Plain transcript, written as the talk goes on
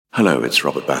Hello, it's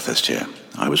Robert Bathurst here.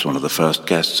 I was one of the first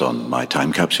guests on My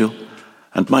Time Capsule,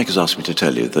 and Mike has asked me to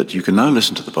tell you that you can now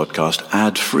listen to the podcast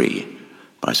ad-free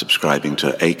by subscribing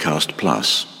to Acast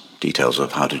Plus. Details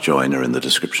of how to join are in the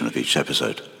description of each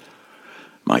episode.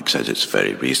 Mike says it's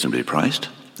very reasonably priced.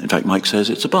 In fact, Mike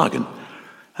says it's a bargain.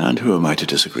 And who am I to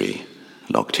disagree?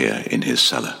 Locked here in his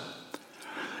cellar.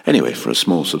 Anyway, for a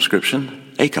small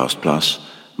subscription, Acast Plus,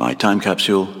 My Time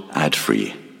Capsule,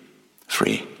 ad-free.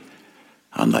 Free.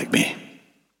 Unlike me.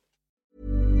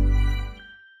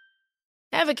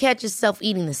 Ever catch yourself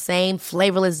eating the same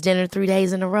flavorless dinner 3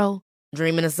 days in a row?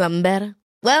 Dreaming of something better?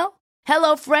 Well,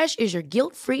 HelloFresh is your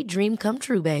guilt-free dream come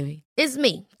true, baby. It's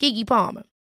me, Keke Palmer.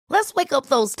 Let's wake up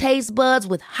those taste buds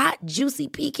with hot, juicy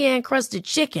pecan-crusted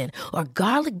chicken or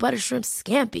garlic butter shrimp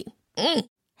scampi.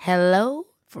 Hello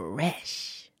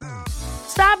Fresh.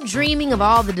 Stop dreaming of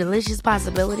all the delicious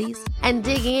possibilities and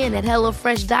dig in at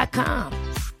HelloFresh.com.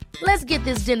 Let's get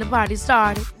this dinner party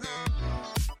started.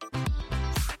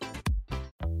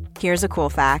 Here's a cool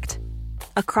fact.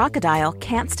 A crocodile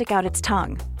can't stick out its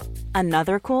tongue.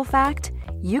 Another cool fact,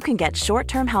 you can get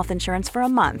short-term health insurance for a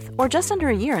month or just under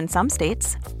a year in some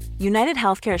states. United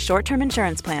Healthcare short-term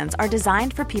insurance plans are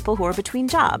designed for people who are between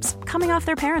jobs, coming off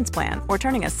their parents' plan, or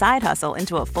turning a side hustle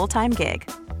into a full-time gig.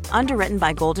 Underwritten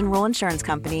by Golden Rule Insurance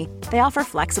Company, they offer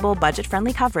flexible,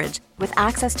 budget-friendly coverage with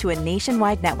access to a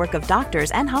nationwide network of doctors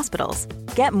and hospitals.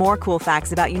 Get more cool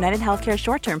facts about United Healthcare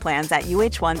short-term plans at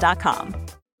uh1.com.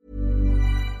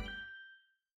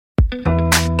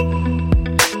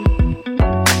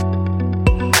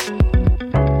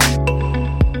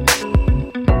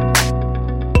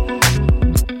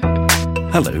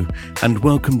 Hello, and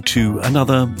welcome to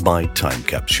another My Time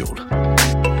Capsule.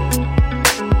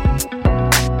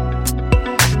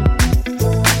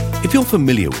 If you're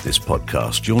familiar with this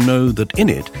podcast, you'll know that in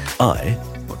it,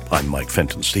 I'm Mike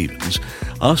Fenton Stevens,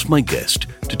 asked my guest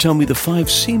to tell me the 5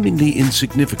 seemingly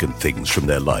insignificant things from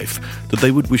their life that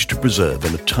they would wish to preserve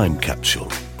in a time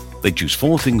capsule. They choose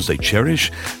 4 things they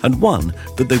cherish and 1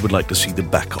 that they would like to see the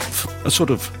back of, a sort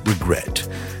of regret.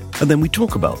 And then we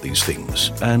talk about these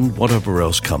things and whatever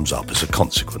else comes up as a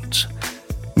consequence.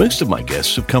 Most of my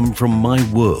guests have come from my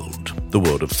world, the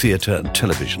world of theatre and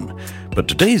television. But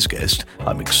today's guest,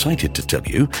 I'm excited to tell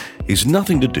you, is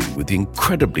nothing to do with the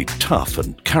incredibly tough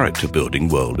and character-building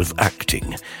world of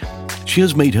acting. She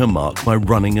has made her mark by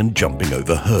running and jumping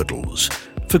over hurdles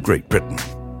for Great Britain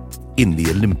in the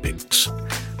Olympics.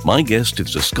 My guest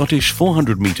is the Scottish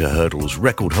 400-metre hurdles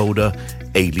record holder,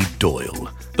 Eilidh Doyle,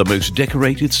 the most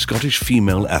decorated Scottish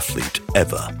female athlete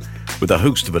ever, with a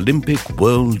host of Olympic,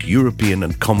 World, European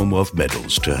and Commonwealth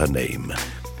medals to her name.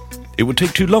 It would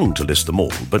take too long to list them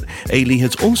all, but Eilidh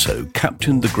has also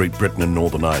captained the Great Britain and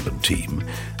Northern Ireland team,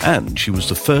 and she was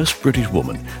the first British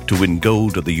woman to win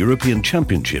gold at the European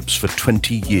Championships for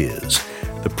 20 years.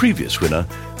 The previous winner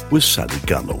was Sally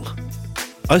Gunnell.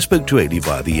 I spoke to Eilidh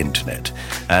via the internet,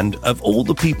 and of all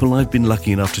the people I've been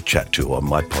lucky enough to chat to on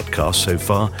my podcast so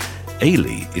far,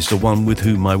 Eilidh is the one with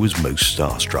whom I was most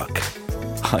starstruck.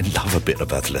 I love a bit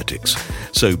of athletics,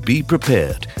 so be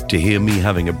prepared to hear me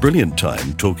having a brilliant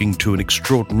time talking to an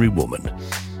extraordinary woman.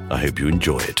 I hope you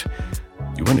enjoy it.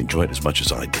 You won't enjoy it as much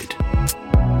as I did.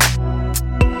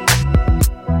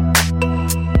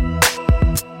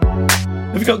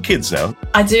 Have you got kids now?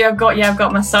 I do. I've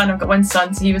got my son. I've got one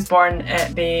son. So he was born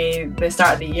at the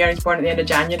start of the year. He was born at the end of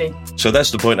January. So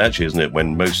that's the point, actually, isn't it?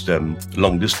 When most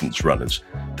long-distance runners,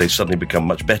 they suddenly become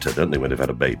much better, don't they, when they've had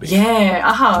a baby?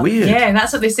 Yeah. Weird. Yeah,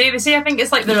 that's what they say. They say, I think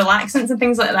it's like the relaxants and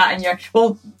things like that.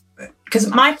 And because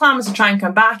my plan was to try and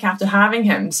come back after having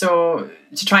him, so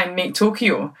to try and make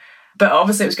Tokyo. But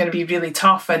obviously it was going to be really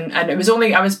tough. And it was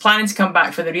I was planning to come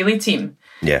back for the relay team.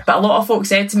 Yeah. But a lot of folks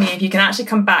said to me, if you can actually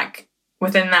come back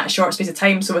within that short space of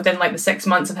time, so within like the 6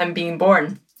 months of him being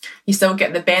born, you still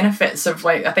get the benefits of,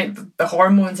 like, I think the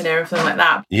hormones and everything like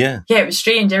that. Yeah, it was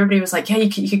strange. Everybody was like, yeah,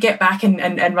 you could get back and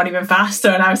run even faster.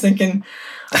 And I was thinking,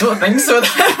 I don't think so.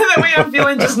 The way I'm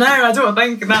feeling just now, I don't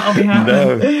think that'll be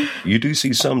happening. No, you do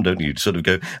see some, don't you? You sort of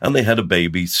go, and they had a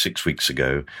baby 6 weeks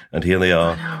ago, and here they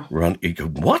are. You go,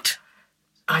 what?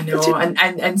 I know,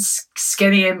 and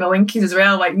skinny and Malinkies as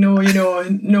well. Like, no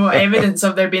evidence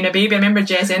of there being a baby. I remember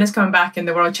Jess Ennis coming back in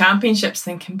the World Championships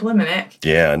thinking, blimmin' heck.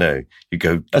 Yeah, I know. You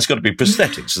go, that's got to be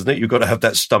prosthetics, isn't it? You've got to have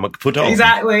that stomach put on.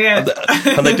 Exactly, yeah.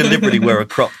 And they deliberately wear a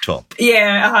crop top.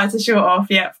 Yeah, I had to show it off,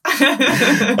 yep.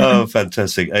 Oh,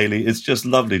 fantastic. Eilidh, it's just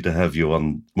lovely to have you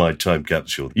on My Time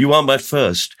Capsule. You are my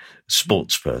first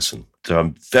sports person. So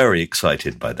I'm very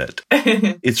excited by that.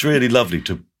 It's really lovely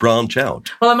to branch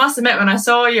out. Well, I must admit, when I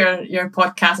saw your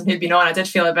podcast and who'd been on, I did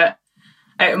feel a bit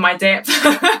out of my depth.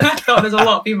 I thought there's a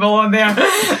lot of people on there.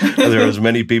 There are as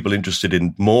many people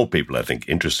more people, I think,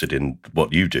 interested in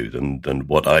what you do than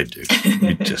what I do.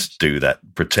 You just do that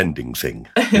pretending thing,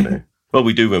 you know. Well,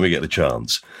 we do when we get the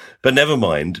chance. But never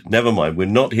mind. We're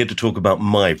not here to talk about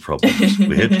my problems.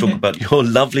 We're here to talk about your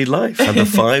lovely life and the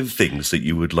 5 things that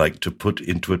you would like to put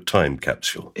into a time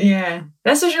capsule. Yeah.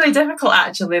 This was really difficult,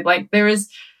 actually. Like, there is...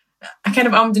 I kind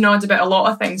of ummed and ahed about a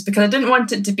lot of things because I didn't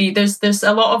want it to be... There's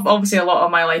a lot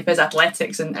of my life is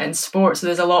athletics and sports. So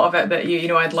there's a lot of it that, you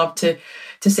know, I'd love to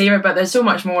savour. But there's so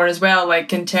much more as well,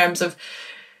 like in terms of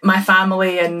my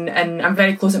family, and I'm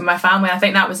very close with my family. I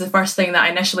think that was the first thing that I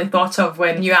initially thought of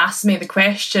when you asked me the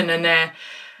question. And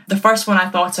the first one I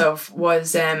thought of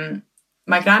was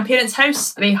my grandparents'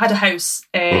 house. They had a house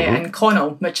in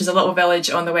Connell, which is a little village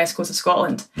on the west coast of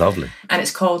Scotland. Lovely. And it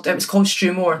was called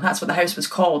Strewmore. That's what the house was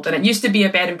called. And it used to be a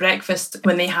bed and breakfast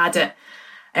when they had it.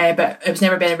 But it was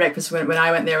never bed and breakfast when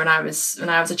I went there when I was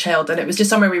a child. And it was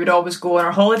just somewhere we would always go on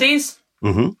our holidays.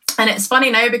 Mm-hmm. And it's funny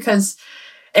now because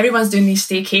everyone's doing these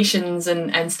staycations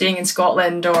and staying in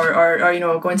Scotland or you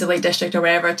know, going to Lake District or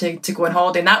wherever to go on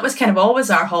holiday. And that was kind of always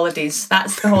our holidays.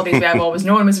 That's the holidays I've always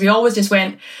known, was we always just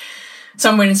went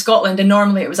somewhere in Scotland, and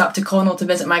normally it was up to Connell to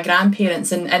visit my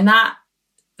grandparents. And that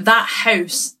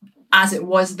house, as it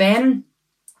was then,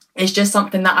 is just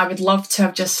something that I would love to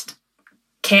have just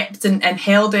kept and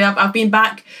held. I've been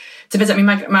back to visit. I mean,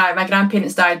 my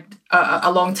grandparents died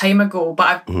a long time ago,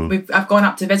 but I've gone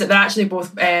up to visit. They're actually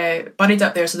both buried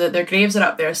up there, so that their graves are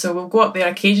up there. So we'll go up there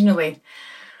occasionally.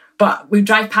 But we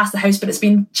drive past the house, but it's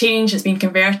been changed, it's been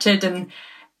converted,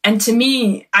 and to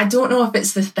me, I don't know if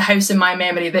it's the house in my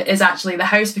memory that is actually the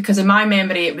house, because in my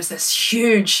memory it was this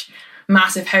huge,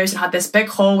 massive house and had this big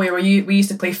hallway where we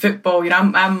used to play football. You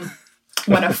know, I'm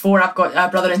one of 4. I've got a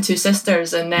brother and 2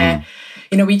 sisters, and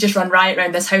you know, we just run riot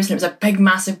around this house, and it was a big,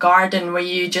 massive garden where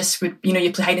you just would, you know,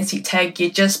 you play hide and seek tig,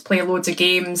 you just play loads of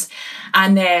games.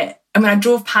 And when I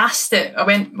drove past it, I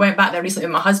went back there recently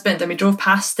with my husband, and we drove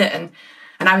past it, and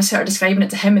I was sort of describing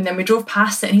it to him, and then we drove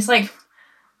past it, and he's like,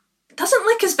 it doesn't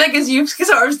look as big as you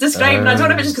sort of described. And I don't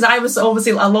know if it's just because I was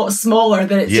obviously a lot smaller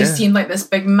that it just seemed like this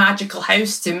big magical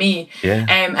house to me. Yeah.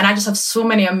 And I just have so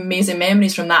many amazing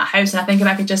memories from that house. And I think if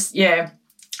I could just,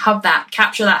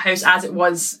 capture that house as it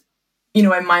was, you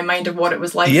know, in my mind of what it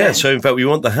was like. Yeah, then. So in fact, we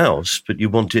want the house, but you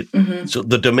want it, so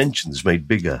the dimensions made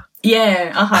bigger.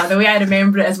 Yeah, the way I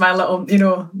remember it is my little, you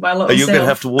know, my little Are you going to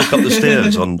have to walk up the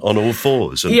stairs on all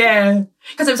fours? Yeah,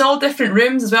 because it was all different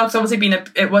rooms as well, because obviously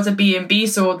it was a B&B,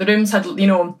 so the rooms had, you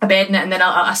know, a bed in it and then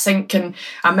a sink and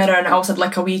a mirror, and it also had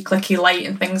like a wee clicky light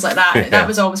and things like that. That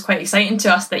was always quite exciting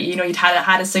to us, that, you know, you'd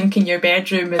had a sink in your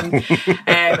bedroom,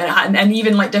 and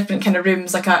even like different kind of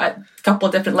rooms, like a couple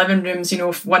of different living rooms, you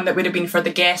know, one that would have been for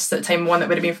the guests at the time, one that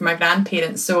would have been for my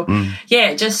grandparents. So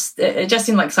it just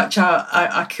seemed like such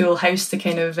a cool house to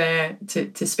kind of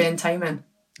to spend time in.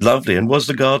 Lovely. And was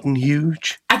the garden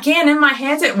huge? Again, in my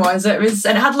head it was, and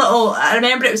it had I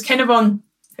remember it was kind of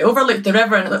it overlooked the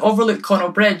river, and it overlooked Connell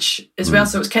Bridge as well,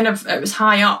 so it was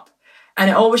high up, and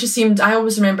it always just seemed, I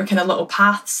always remember kind of little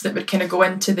paths that would kind of go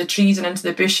into the trees and into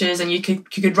the bushes, and you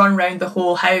could run around the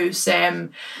whole house,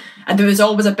 and there was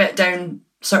always a bit down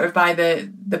sort of by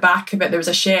the back of it, there was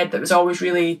a shed that was always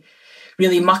really,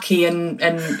 really mucky and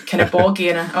kind of boggy.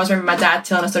 And I always remember my dad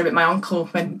telling a story about my uncle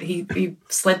when he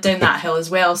slid down that hill as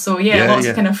well. So lots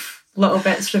of kind of little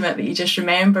bits from it that you just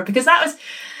remember, because that was,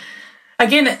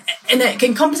 again, and it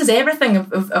encompasses everything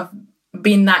of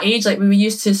being that age. Like, we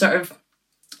used to sort of,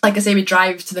 like I say, we'd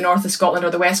drive to the north of Scotland or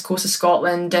the west coast of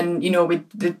Scotland, and, you know,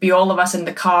 there'd be all of us in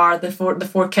the car, the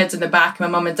four kids in the back, my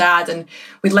mum and dad, and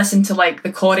we'd listen to like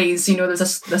the Corries, you know,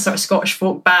 there's the sort of Scottish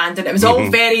folk band, and it was all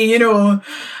very, you know,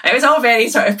 it was all very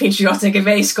sort of patriotic and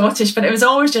very Scottish, but it was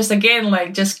always just, again,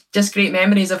 like just great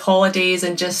memories of holidays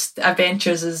and just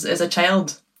adventures as a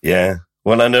child. Yeah.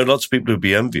 Well, I know lots of people who'd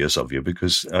be envious of you,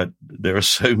 because there are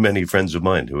so many friends of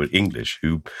mine who are English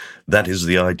who that is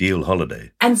the ideal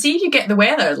holiday. And see if you get the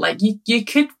weather. Like, you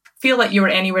could feel like you were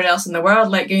anywhere else in the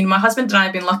world. Like, you know, my husband and I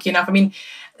have been lucky enough. I mean,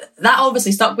 that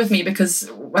obviously stuck with me, because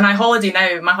when I holiday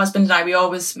now, my husband and I, we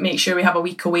always make sure we have a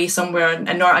week away somewhere,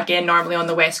 and normally on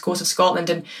the west coast of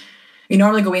Scotland. And we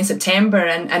normally go away in September,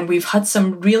 and we've had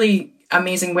some really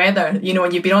amazing weather, you know,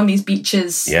 and you've been on these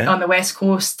beaches on the west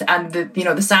coast, and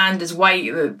the sand is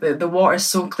white, the water is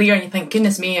so clear, and you think,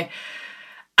 goodness me,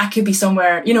 I could be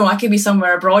somewhere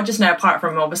abroad just now. Apart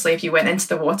from, obviously, if you went into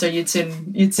the water, you'd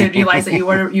soon realise that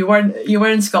you were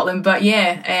in Scotland. But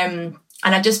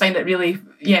And I just find it really,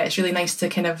 it's really nice to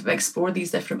kind of explore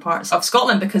these different parts of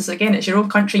Scotland because, again, it's your own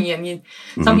country and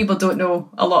some people don't know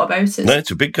a lot about it. No, it's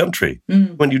a big country.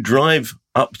 When you drive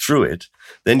up through it,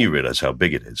 then you realise how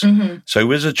big it is.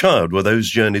 So as a child, were those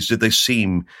journeys, did they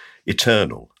seem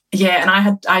eternal? Yeah,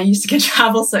 and I used to get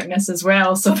travel sickness as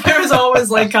well. So there was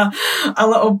always like a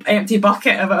little empty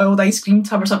bucket of an old ice cream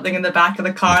tub or something in the back of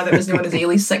the car that was known as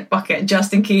Ailey's sick bucket,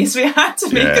 just in case we had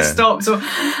to make a stop. So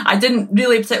I didn't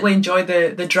really particularly enjoy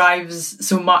the drives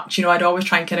so much. You know, I'd always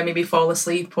try and kind of maybe fall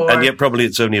asleep. And yet probably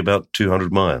it's only about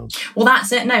 200 miles. Well,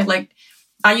 that's it now. Like,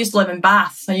 I used to live in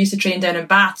Bath. I used to train down in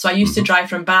Bath. So I used to drive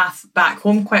from Bath back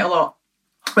home quite a lot,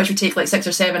 which would take like 6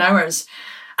 or 7 hours.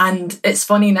 And it's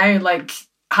funny now, like,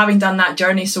 having done that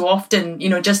journey so often, you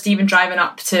know, just even driving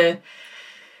up to,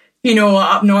 you know,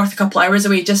 up north a couple of hours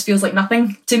away just feels like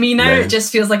nothing to me now. It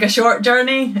just feels like a short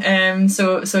journey.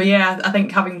 So yeah, I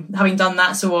think having done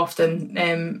that so often,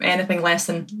 anything less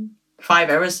than 5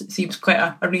 hours seems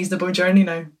quite a reasonable journey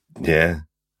now. Yeah.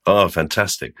 Oh,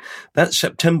 fantastic. That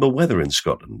September weather in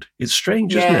Scotland, it's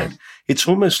strange, isn't it? It's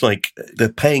almost like they're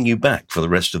paying you back for the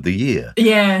rest of the year.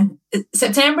 Yeah.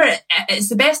 September, it's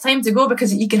the best time to go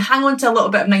because you can hang on to a little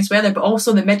bit of nice weather, but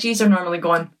also the midges are normally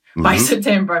gone by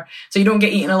September. So you don't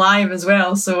get eaten alive as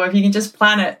well. So if you can just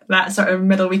plan it, that sort of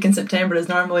middle week in September is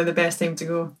normally the best time to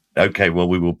go. Okay, well,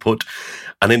 we will put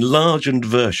an enlarged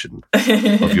version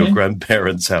of your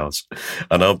grandparents' house,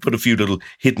 and I'll put a few little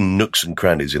hidden nooks and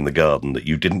crannies in the garden that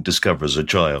you didn't discover as a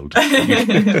child.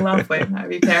 Lovely, that'd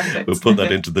be perfect. We'll put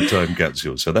that into the time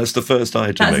capsule. So that's the first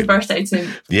item. That's the first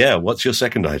item. Yeah, what's your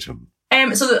second item?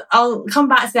 So I'll come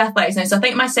back to the athletics now. So I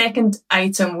think my second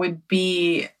item would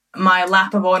be my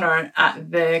lap of honour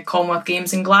at the Commonwealth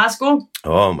Games in Glasgow.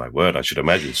 Oh, my word, I should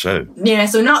imagine so. Yeah,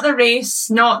 so not the race,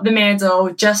 not the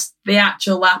medal, just the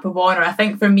actual lap of honour. I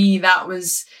think for me that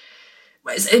was,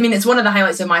 I mean, it's one of the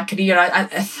highlights of my career.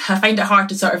 I find it hard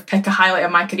to sort of pick a highlight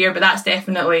of my career, but that's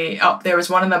definitely up there as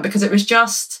one of them because it was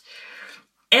just,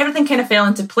 everything kind of fell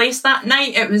into place that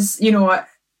night. It was, you know,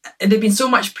 there'd been so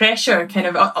much pressure kind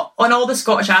of on all the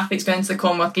Scottish athletes going into the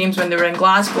Commonwealth Games when they were in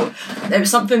Glasgow. It was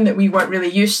something that we weren't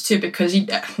really used to because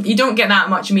you don't get that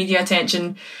much media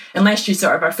attention unless you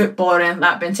sort of are a footballer or anything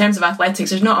like that. But in terms of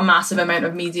athletics, there's not a massive amount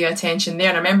of media attention there.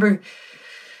 And I remember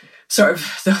sort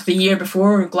of the year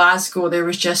before Glasgow, there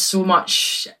was just so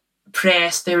much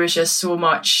press. There was just so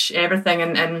much everything.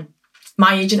 And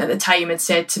my agent at the time had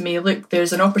said to me, look,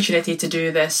 there's an opportunity to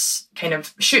do this kind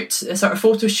of shoot, a sort of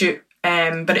photo shoot.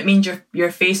 But it means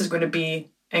your face is going to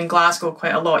be in Glasgow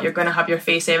quite a lot. You're going to have your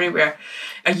face everywhere.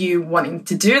 Are you wanting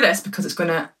to do this because it's going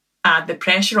to add the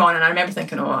pressure on? And I remember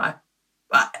thinking, I've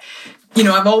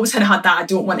always kind of had that. I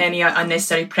don't want any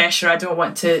unnecessary pressure. I don't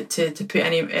want to put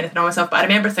anything on myself. But I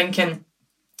remember thinking,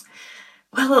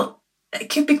 well, it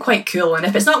could be quite cool. And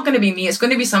if it's not going to be me, it's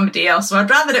going to be somebody else. So I'd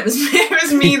rather it was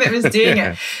me that was doing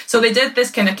it. So they did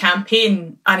this kind of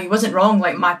campaign and he wasn't wrong.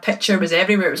 Like my picture was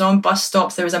everywhere. It was on bus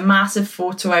stops. There was a massive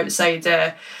photo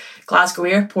outside Glasgow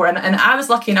Airport. And I was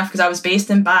lucky enough because I was based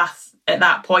in Bath at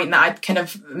that point that I'd kind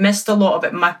of missed a lot of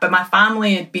it. But my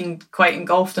family had been quite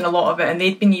engulfed in a lot of it. And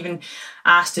they'd been even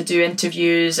asked to do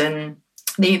interviews and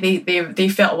they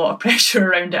felt a lot of pressure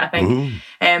around it, I think.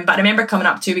 But I remember coming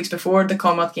up 2 weeks before the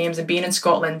Commonwealth Games and being in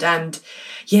Scotland, and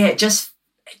yeah, it just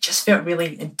felt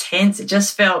really intense. It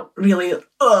just felt really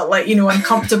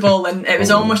uncomfortable, and it was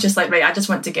almost just like, right, I just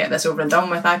want to get this over and done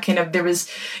with. There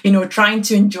was, trying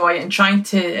to enjoy it and trying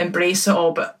to embrace it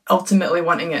all, but ultimately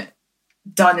wanting it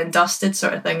done and dusted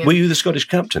sort of thing. Were you the Scottish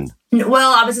captain?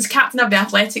 Well, I was as captain of the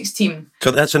athletics team.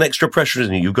 So that's an extra pressure,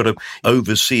 isn't it? You've got to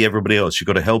oversee everybody else. You've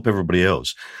got to help everybody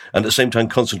else. And at the same time,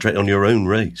 concentrate on your own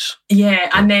race. Yeah,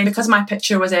 and then because my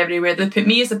picture was everywhere, they put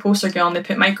me as the poster girl and they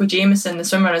put Michael Jamieson, the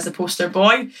swimmer, as the poster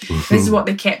boy. This is what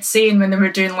they kept saying when they were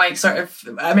doing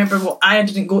I remember I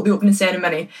didn't go to the opening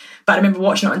ceremony, but I remember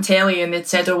watching it on telly and they'd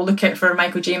said, oh, look out for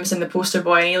Michael Jamieson, the poster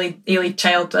boy, and Ailey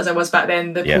Child, as I was back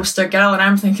then, the poster girl. And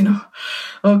I'm thinking,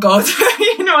 oh God,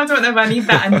 I don't know if I need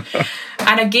that.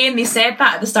 And again, they said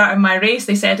that at the start of my race.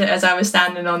 They said it as I was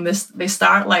standing on the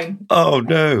start line. Oh,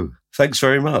 no. Thanks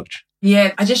very much.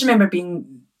 Yeah, I just remember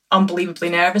being unbelievably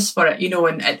nervous for it,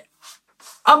 and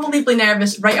unbelievably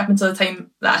nervous right up until the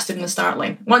time that I stood in the start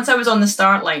line. Once I was on the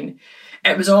start line,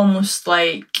 it was almost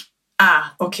like,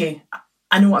 okay,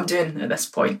 I know what I'm doing at this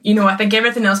point. I think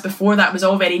everything else before that was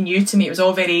all very new to me. It was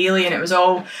all very alien. It was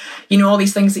all, all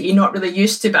these things that you're not really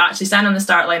used to, but actually standing on the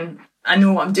start line, I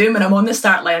know what I'm doing when I'm on the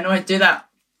start line. I know how to do that.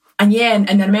 And yeah,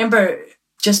 and I remember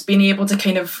just being able to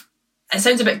kind of, it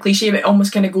sounds a bit cliche, but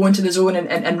almost kind of go into the zone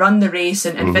and run the race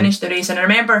and finish the race. And I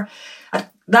remember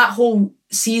that whole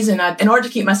season, in order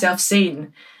to keep myself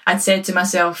sane, I'd said to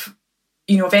myself,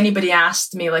 you know, if anybody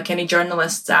asked me, like any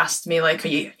journalists asked me, like, are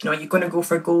you going to go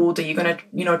for gold? Are you going to,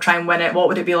 you know, try and win it? What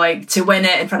would it be like to win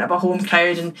it in front of a home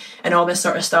crowd and all this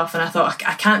sort of stuff? And I thought,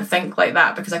 I can't think like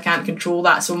that because I can't control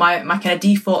that. So my kind of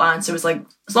default answer was like,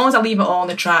 as long as I leave it all on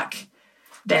the track,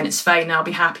 then it's fine. I'll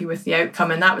be happy with the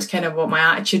outcome. And that was kind of what my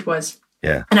attitude was.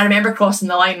 Yeah. And I remember crossing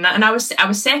the line, and I was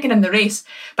second in the race,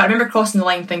 but I remember crossing the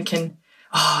line thinking,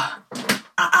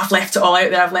 I've left it all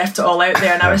out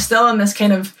there. And I was still in this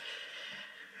kind of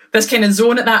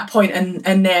zone at that point,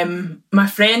 and my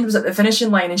friend was at the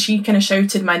finishing line, and she kind of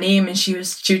shouted my name, and she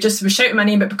was shouting my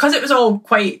name, but because it was all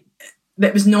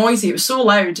it was noisy, it was so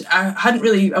loud, I hadn't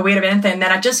really aware of anything. And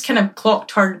then I just kind of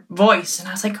clocked her voice, and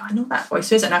I was like, I know that voice,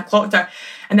 who is it? And I clocked her,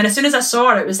 and then as soon as I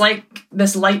saw her, it was like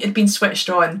this light had been switched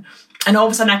on, and all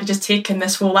of a sudden I could just take in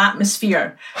this whole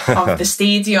atmosphere of the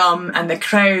stadium and the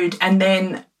crowd, and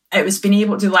then it was being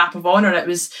able to do the lap of honour. It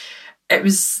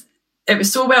was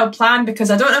so well planned,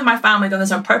 because I don't know if my family done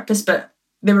this on purpose, but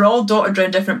they were all dotted around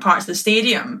different parts of the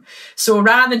stadium. So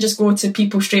rather than just go to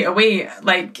people straight away,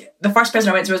 like the first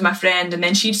person I went to was my friend, and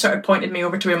then she sort of pointed me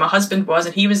over to where my husband was,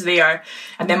 and he was there.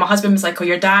 And then my husband was like, oh,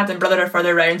 your dad and brother are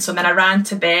further around. So then I ran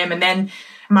to them, and then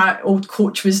my old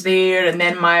coach was there, and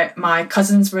then my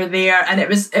cousins were there, and it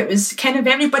was kind of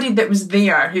everybody that was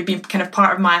there who'd been kind of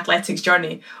part of my athletics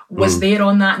journey was there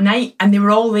on that night, and they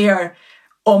were all there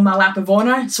on my lap of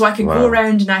honour, so I could go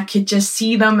around and I could just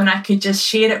see them and I could just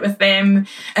share it with them.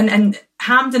 And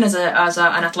Hampden as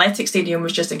an athletic stadium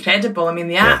was just incredible. I mean,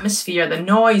 the atmosphere, the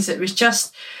noise, it was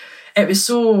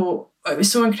so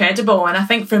incredible. And I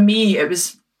think for me,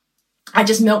 I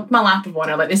just milked my lap of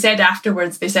honour. Like they said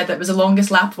afterwards, they said that it was the longest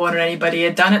lap of honour anybody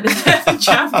had done at the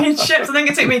championships. I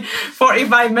think it took me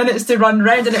 45 minutes to run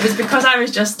round, and it was because I was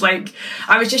just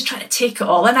trying to take it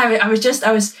all in. I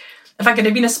was if I could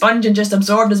have been a sponge and just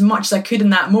absorbed as much as I could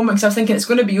in that moment, because I was thinking it's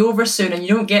going to be over soon and you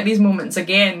don't get these moments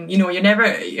again. You know, you're never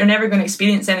going to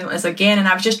experience anything like this again. And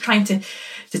I was just trying to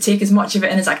take as much of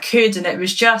it in as I could, and it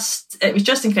was just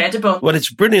incredible. Well, it's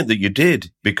brilliant that you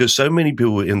did, because so many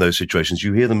people in those situations,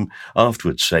 you hear them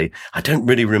afterwards say, I don't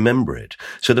really remember it.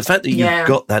 So the fact that you've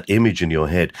got that image in your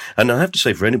head, and I have to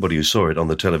say, for anybody who saw it on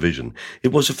the television,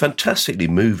 it was a fantastically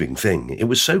moving thing. It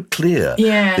was so clear,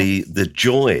 the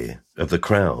joy of the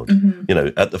crowd, you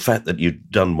know, at the fact that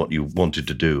you'd done what you wanted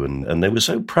to do, and they were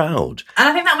so proud. And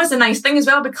I think that was the nice thing as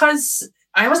well, because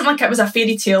I wasn't like it was a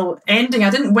fairy tale ending. I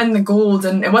didn't win the gold,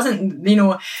 and it wasn't, you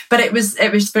know, but it was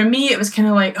for me, it was kind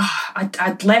of like,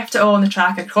 I'd left it all on the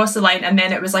track, I'd crossed the line, and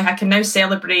then it was like I can now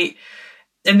celebrate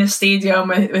in the stadium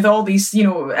with all these, you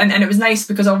know, and it was nice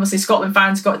because obviously Scotland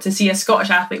fans got to see a Scottish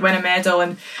athlete win a medal,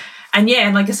 and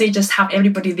like I say, just have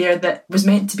everybody there that was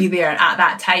meant to be there at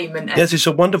that time. And yes, it's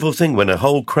a wonderful thing when a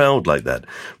whole crowd like that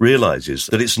realises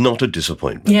that it's not a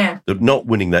disappointment. Yeah. That not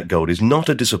winning that gold is not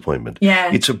a disappointment. Yeah.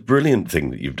 It's a brilliant thing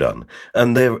that you've done.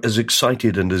 And they're as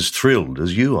excited and as thrilled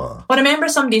as you are. Well, I remember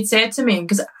somebody had said to me,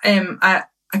 because I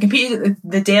competed at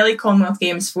the Delhi Commonwealth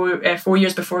Games 4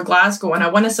 years before Glasgow, and I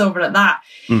won a silver at that.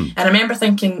 And I remember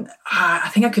thinking, I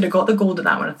think I could have got the gold at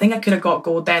that one. I think I could have got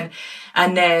gold then.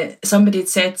 And somebody had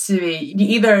said to me, you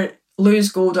either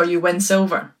lose gold or you win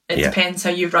silver. It depends how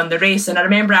you've run the race. And I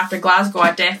remember after Glasgow,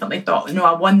 I definitely thought, no,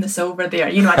 I won the silver there.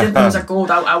 You know, I didn't lose a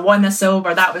gold. I won the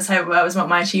silver. That was what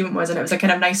my achievement was. And it was a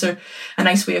kind of a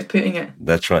nice way of putting it.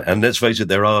 That's right. And let's face it,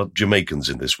 there are Jamaicans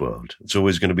in this world. It's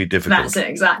always going to be difficult. That's it,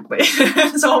 exactly.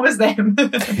 It's always them.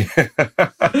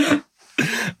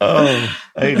 Oh,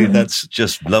 Aileen, that's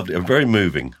just lovely and very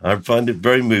moving. I find it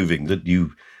very moving that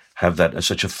you have that as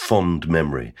such a fond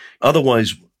memory.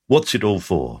 Otherwise, what's it all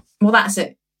for? Well, that's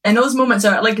it. And those moments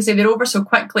are, like I say, they're over so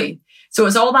quickly. So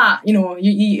it's all that, you know,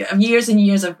 you have years and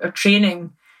years of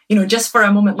training, you know, just for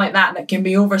a moment like that can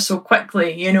be over so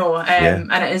quickly, you know,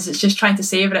 and it's just trying to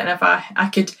savor it. And if I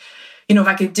could, you know, if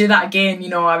I could do that again, you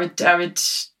know, I would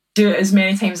do it as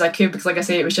many times as I could, because like I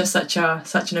say, it was just such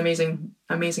an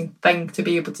amazing thing to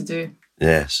be able to do.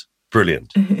 Yes.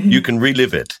 Brilliant. You can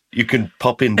relive it. You can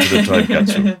pop into the time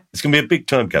capsule. It's going to be a big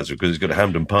time capsule because it's got a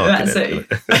Hampden Park in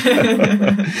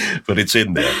it. But it's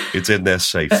in there. It's in there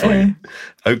safe for you.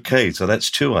 Okay, so that's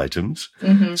 2 items.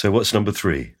 So what's number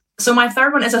 3? So my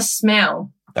third one is a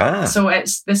smell. So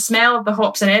it's the smell of the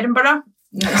hops in Edinburgh.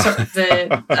 Sort of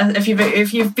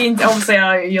if you've been,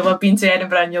 obviously you'll have been to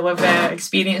Edinburgh and you'll have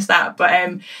experienced that. But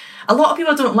a lot of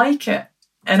people don't like it,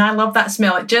 and I love that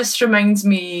smell. It just reminds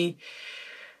me.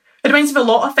 It reminds me of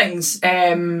a lot of things,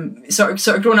 sort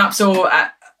of growing up. So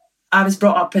I was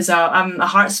brought up I'm a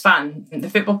Hearts fan in the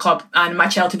football club, and my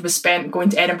childhood was spent going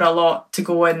to Edinburgh a lot to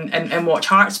go and watch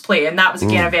Hearts play, and that was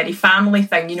again a very family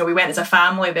thing. You know, we went as a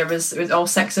family. It was all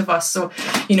 6 of us, so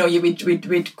you know,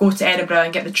 we'd go to Edinburgh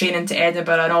and get the train into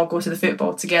Edinburgh and all go to the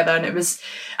football together, and it was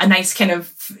a nice kind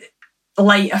of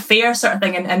light affair sort of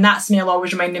thing, and that smell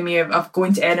always reminded me of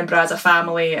going to Edinburgh as a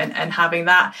family and having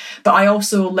that. But I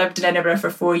also lived in Edinburgh for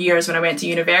 4 years when I went to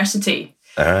university.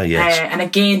 Yes. And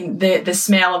again, the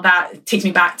smell of that takes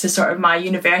me back to sort of my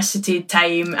university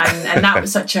time, and that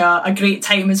was such a great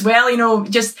time as well. You know,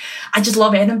 I just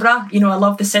love Edinburgh. You know, I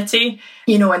love the city.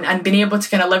 You know, and being able to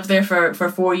kind of live there for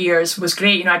 4 years was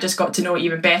great. You know, I just got to know it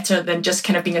even better than just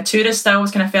kind of being a tourist. I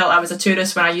always kind of felt I was a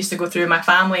tourist when I used to go through my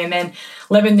family, and then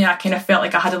living there, I kind of felt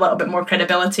like I had a little bit more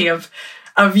credibility of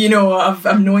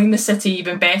knowing the city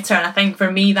even better. And I think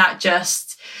for me,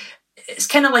 it's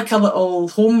kind of like a little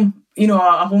home. You know,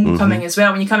 a homecoming as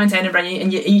well. When you come into Edinburgh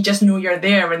and you just know you're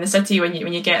there in the city when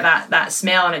you get that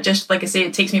smell, and it just, like I say,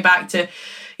 it takes me back to,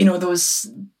 you know, those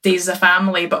days as a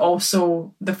family, but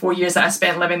also the 4 years that I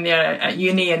spent living there at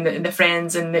uni, and the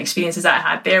friends and the experiences that I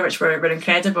had there, which were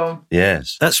incredible.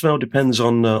 Yes, that smell depends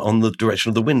on the direction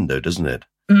of the window, doesn't it?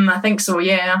 I think so,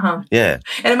 yeah. Uh-huh. Yeah.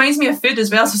 It reminds me of food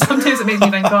as well, so sometimes it makes me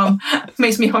think, it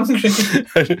makes me hungry.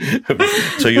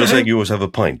 So you're saying you always have a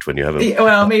pint when you have a...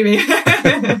 Well, maybe.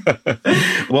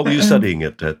 What were you studying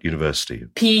at university?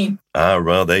 PE.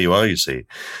 Well, there you are, you see.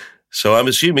 So I'm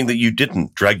assuming that you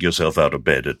didn't drag yourself out of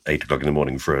bed at 8 o'clock in the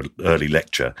morning for an early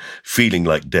lecture, feeling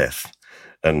like death.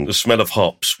 And the smell of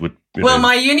hops would...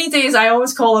 My uni days, I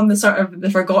always call them the sort of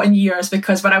the forgotten years,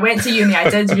 because when I went to uni, I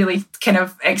did really kind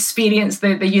of experience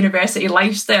the university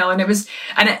lifestyle, and it was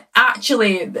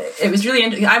really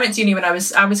interesting. I went to uni when I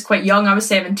was quite young. I was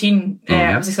 17.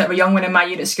 I was a sort of a young one in my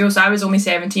year at school, so I was only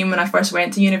 17 when I first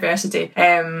went to university.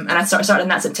 And I started in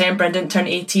that September and didn't turn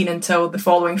 18 until the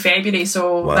following February.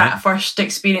 So that first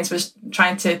experience was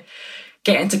trying to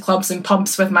get into clubs and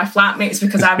pubs with my flatmates,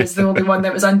 because I was the only one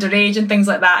that was underage and things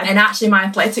like that. And actually my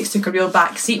athletics took a real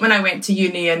back seat when I went to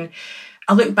uni, and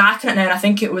I look back on it now and I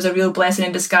think it was a real blessing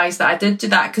in disguise that I did do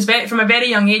that, because from a very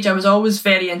young age I was always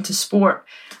very into sport,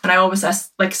 and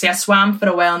I swam for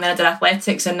a while, and then I did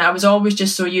athletics, and I was always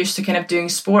just so used to kind of doing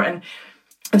sport. And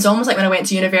it's almost like when I went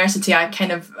to university, I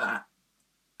kind of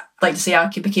like to say I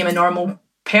became a normal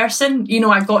person. You know,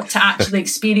 I got to actually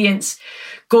experience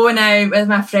going out with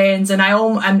my friends, and I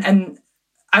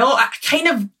kind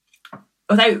of,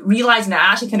 without realising it,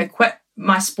 I actually kind of quit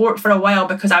my sport for a while,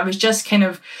 because I was just kind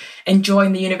of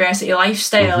enjoying the university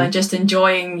lifestyle and just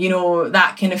enjoying, you know,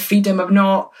 that kind of freedom of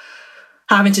not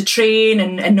having to train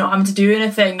and not having to do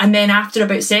anything. And then after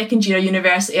about second year of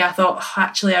university, I thought,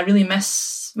 actually, I really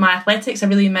miss my athletics. I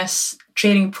really miss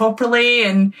training properly,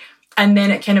 and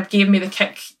then it kind of gave me the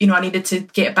kick, you know, I needed to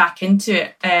get back into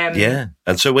it. Yeah.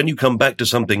 And so when you come back to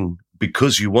something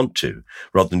because you want to,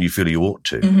 rather than you feel you ought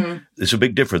to, it's a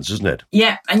big difference, isn't it?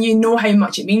 Yeah. And you know how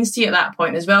much it means to you at that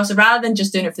point as well. So rather than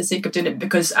just doing it for the sake of doing it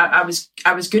because I was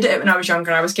good at it when I was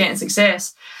younger, I was getting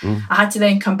success, I had to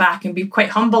then come back and be quite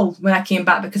humble when I came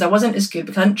back, because I wasn't as good,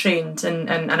 because I hadn't trained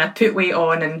and I put weight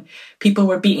on, and people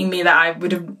were beating me that I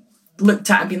would have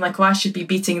looked at and been like, I should be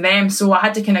beating them. So I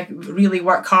had to kind of really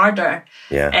work harder.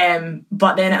 Yeah.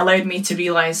 But then it allowed me to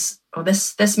realise,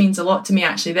 this means a lot to me,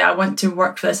 actually, that I want to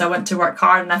work for this, I want to work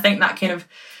hard. And I think that kind of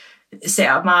set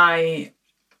up it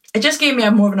just gave me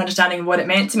more of an understanding of what it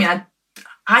meant to me.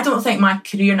 I don't think my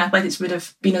career in athletics would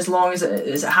have been as long as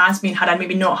it has been had I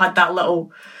maybe not had that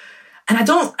little... And I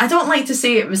don't like to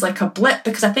say it was like a blip,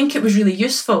 because I think it was really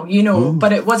useful, you know,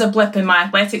 but it was a blip in my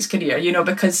athletics career, you know,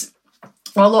 because...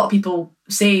 Well, a lot of people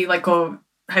say, like,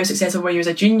 how successful were you as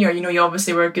a junior? You know, you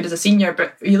obviously were good as a senior,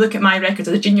 but you look at my records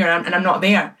as a junior and I'm not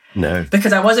there. No.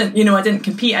 Because I wasn't, you know, I didn't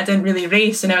compete, I didn't really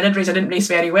race, and if I did race, I didn't race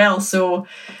very well. So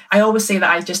I always say that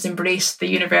I just embraced the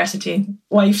university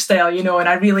lifestyle, you know, and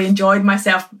I really enjoyed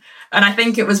myself, and I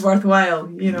think it was worthwhile,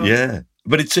 you know. Yeah,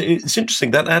 but it's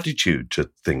interesting, that attitude to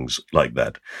things like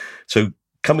that. So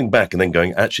coming back and then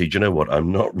going, actually, do you know what?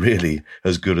 I'm not really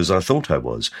as good as I thought I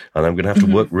was, and I'm going to have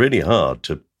to work really hard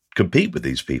to compete with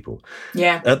these people.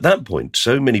 Yeah. At that point,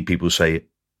 so many people say,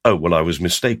 oh, well, I was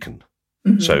mistaken.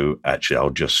 So actually,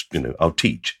 I'll just, I'll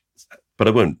teach, but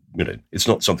I won't, it's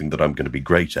not something that I'm going to be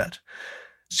great at.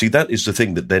 See, that is the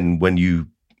thing that then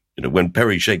when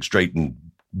Perry shakes straight and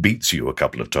beats you a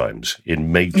couple of times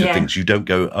in major things, you don't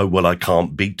go, oh, well, I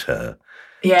can't beat her.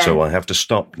 Yeah. So I have to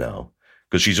stop now,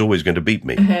 because she's always going to beat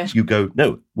me. You go,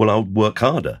 no, well, I'll work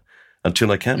harder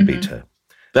until I can beat her.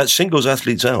 That singles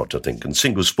athletes out, I think, and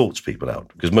singles sports people out,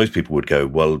 because most people would go,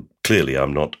 well, clearly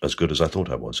I'm not as good as I thought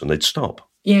I was, and they'd stop.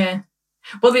 Yeah.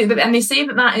 Well, and they say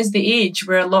that is the age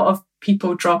where a lot of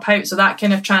people drop out. So that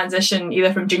kind of transition,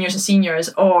 either from juniors to seniors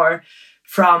or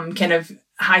from kind of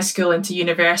high school into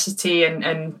university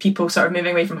and people sort of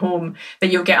moving away from home,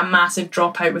 that you'll get a massive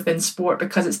dropout within sport,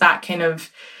 because it's that kind of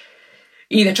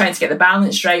either trying to get the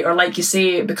balance right, or like you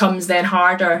say, it becomes then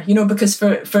harder, because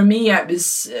for me, it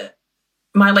was,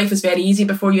 my life was very easy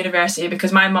before university,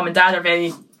 because my mum and dad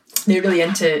they're really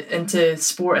into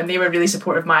sport, and they were really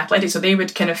supportive of my athletics. So they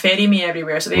would kind of ferry me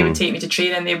everywhere. So they would take me to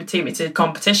training, they would take me to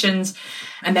competitions.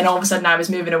 And then all of a sudden I was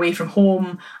moving away from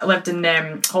home. I lived in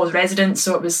Hall's residence.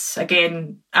 So it was,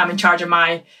 again, I'm in charge of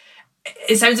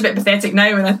it sounds a bit pathetic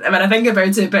now when I think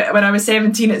about it, but when I was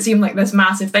 17, it seemed like this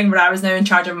massive thing where I was now in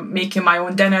charge of making my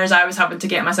own dinners. I was having to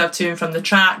get myself to and from the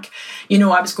track.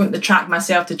 I was going to the track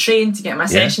myself to train, to get my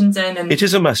sessions in. And it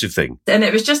is a massive thing. And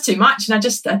it was just too much. And I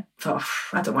thought,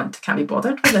 can't be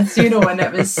bothered with this, and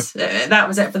it was, that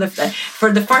was it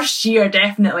for the first year,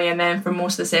 definitely. And then for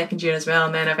most of the second year as well.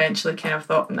 And then eventually kind of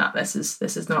thought, this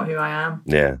is not who I am.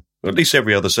 Yeah. Well, at least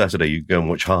every other Saturday you go and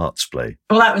watch Hearts play.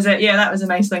 Well, that was it. Yeah, that was a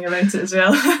nice thing about it as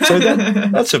well. So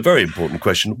that's a very important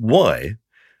question. Why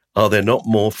are there not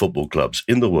more football clubs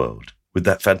in the world with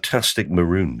that fantastic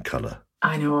maroon colour?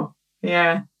 I know,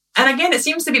 yeah. And again, it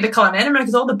seems to be the colour in Edinburgh,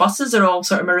 because all the buses are all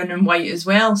sort of maroon and white as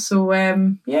well. So,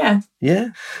 yeah. Yeah.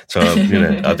 So,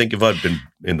 I think if I'd been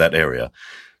in that area,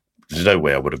 there's no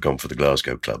way I would have gone for the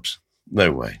Glasgow clubs.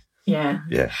 No way. Yeah.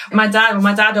 Yeah. My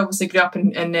dad obviously grew up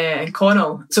in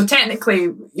Connell. So technically,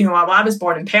 I was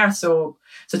born in Perth, so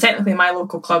technically my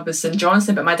local club was St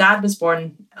Johnstone, but my dad was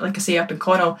born, like I say, up in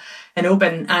Connell in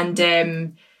Oban,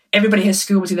 and everybody in his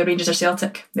school was either Rangers or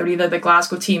Celtic. They were either the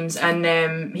Glasgow teams,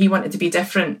 and he wanted to be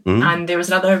different. And there was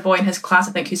another boy in his class,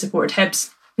 I think, who supported Hibs,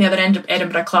 the other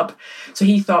Edinburgh club. So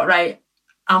he thought, right,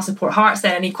 I'll support Hearts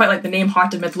then, and he quite liked the name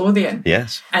Heart of Midlothian.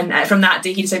 Yes. And from that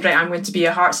day he decided, right, I'm going to be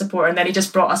a Hearts supporter, and then he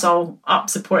just brought us all up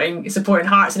supporting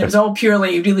Hearts, and it was all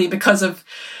purely really because of,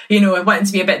 wanting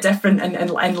to be a bit different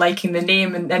and liking the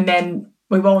name, and then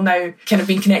we've all now kind of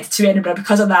been connected to Edinburgh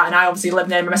because of that, and I obviously live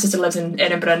in Edinburgh. My sister lives in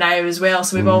Edinburgh now as well,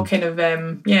 so we've all kind of,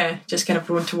 just kind of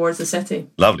grown towards the city.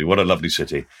 Lovely, what a lovely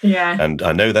city. Yeah. And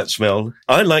I know that smell.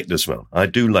 I like the smell. I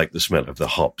do like the smell of the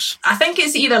hops. I think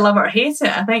it's either love it or hate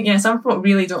it. I think, some folk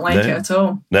really don't like it at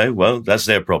all. No, well, that's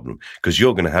their problem, because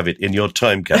you're going to have it in your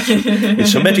time capsule.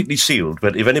 It's hermetically sealed,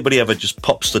 but if anybody ever just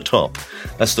pops the top,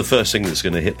 that's the first thing that's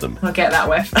going to hit them. I'll get that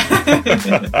whiff.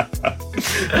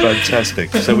 Fantastic.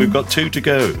 So we've got 2 to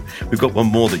go. We've got one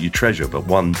more that you treasure, but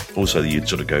one also that you'd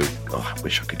sort of go, I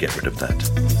wish I could get rid of that.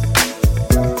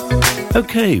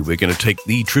 Okay, we're going to take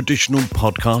the traditional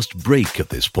podcast break at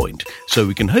this point, so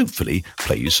we can hopefully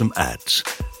play you some ads.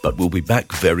 But we'll be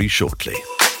back very shortly.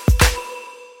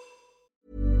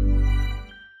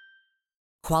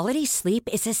 Quality sleep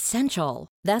is essential.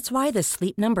 That's why the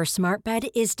Sleep Number Smart Bed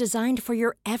is designed for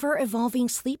your ever-evolving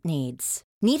sleep needs.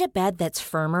 Need a bed that's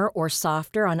firmer or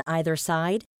softer on either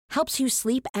side? Helps you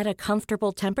sleep at a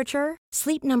comfortable temperature?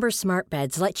 Sleep Number Smart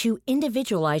Beds let you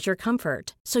individualize your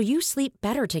comfort, so you sleep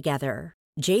better together.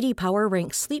 J.D. Power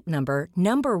ranks Sleep Number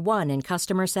number 1 in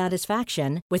customer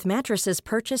satisfaction with mattresses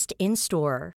purchased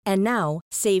in-store. And now,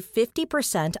 save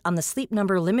 50% on the Sleep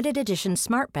Number Limited Edition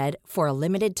Smart Bed for a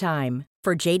limited time.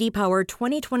 For J.D. Power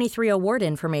 2023 award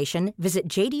information, visit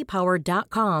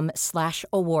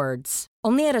jdpower.com/awards.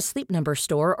 Only at a Sleep Number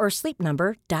store or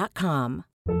sleepnumber.com.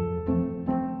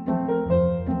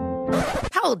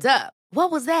 Hold up. What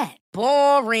was that?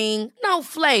 Boring. No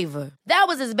flavor. That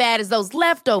was as bad as those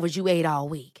leftovers you ate all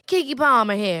week. Keke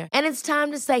Palmer here, and it's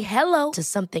time to say hello to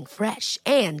something fresh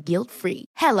and guilt-free.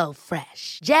 Hello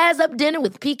Fresh. Jazz up dinner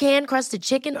with pecan-crusted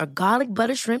chicken or garlic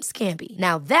butter shrimp scampi.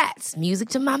 Now that's music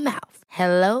to my mouth.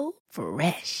 Hello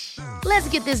Fresh. Let's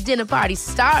get this dinner party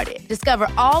started. Discover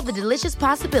all the delicious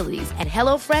possibilities at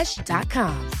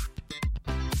hellofresh.com.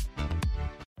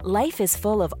 Life is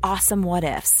full of awesome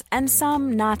what-ifs, and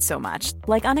some not so much,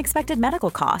 like unexpected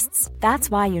medical costs. That's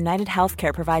why United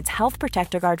Healthcare provides Health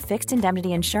Protector Guard fixed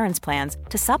indemnity insurance plans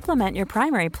to supplement your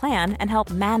primary plan and help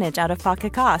manage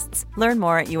out-of-pocket costs. Learn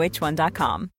more at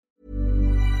uh1.com.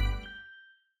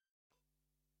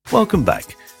 Welcome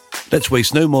back. Let's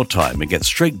waste no more time and get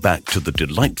straight back to the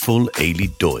delightful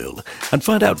Ailey Doyle and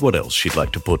find out what else she'd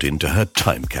like to put into her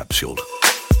time capsule.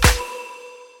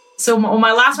 So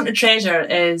my last one to treasure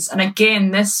is, and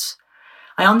again, I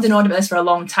ummed and awed about this for a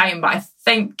long time, but I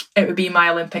think it would be my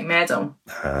Olympic medal.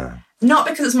 Not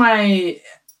because it's my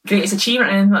greatest achievement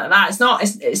or anything like that.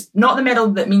 It's not the medal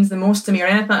that means the most to me or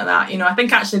anything like that. I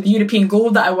think actually the European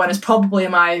gold that I won is probably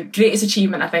my greatest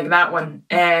achievement. I think that one.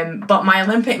 But my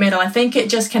Olympic medal, I think it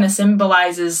just kind of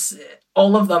symbolises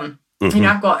all of them. Mm-hmm.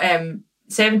 I've got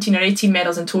 17 or 18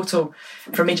 medals in total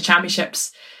for major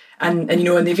championships. And you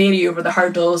know, and they vary over the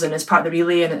hurdles and as part of the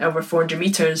relay and over 400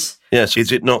 metres. Yes,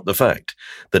 is it not the fact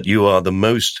that you are the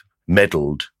most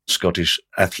medalled Scottish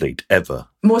athlete ever?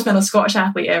 Most medal Scottish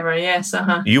athlete ever, yes.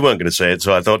 You weren't going to say it,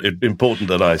 so I thought it'd be important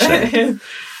that I say it.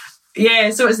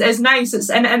 Yeah, so it's nice.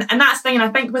 And that's the thing, and I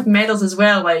think with medals as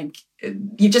well, like,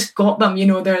 you just got them, you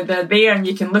know, they're there and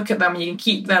you can look at them and you can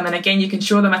keep them, and again, you can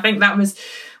show them. I think that was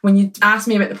when you asked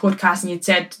me about the podcast and you'd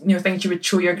said, you know, things you would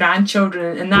show your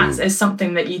grandchildren, and that is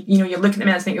something that you know, you look at them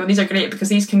and think, oh, these are great because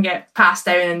these can get passed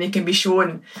down and they can be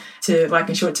shown to, like, I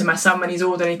can show it to my son when he's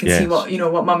older and he can see what, you know,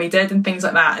 what mummy did and things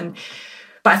like that.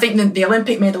 But I think the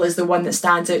Olympic medal is the one that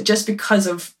stands out just because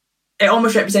of it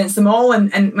almost represents them all.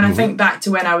 And when I think back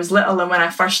to when I was little and when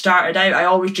I first started out, I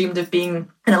always dreamed of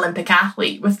being an Olympic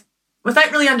athlete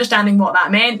without really understanding what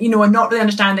that meant, you know, and not really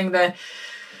understanding the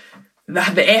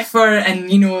effort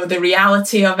and, you know, the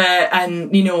reality of it,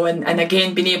 and, you know, and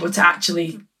again, being able to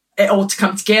actually it all to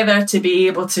come together to be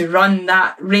able to run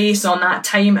that race on that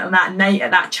time and that night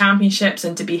at that championships,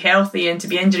 and to be healthy and to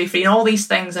be injury free and all these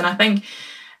things. And I think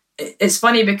it's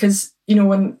funny because, you know,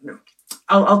 when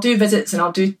I'll do visits and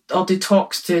I'll do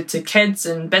talks to kids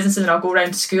and businesses, and I'll go around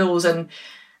to schools, and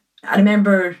I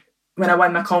remember when I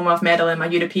won my Commonwealth medal and my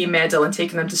European medal and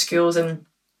taking them to schools, and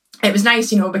it was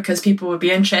nice, you know, because people would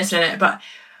be interested in it. But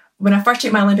when I first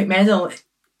took my Olympic medal,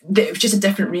 it was just a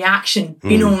different reaction,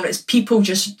 you know, and it's people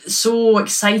just so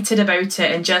excited about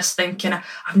it and just thinking,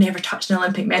 I've never touched an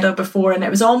Olympic medal before. And it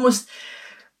was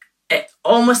it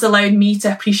almost allowed me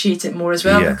to appreciate it more as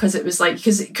well, because it was like,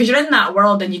 because you're in that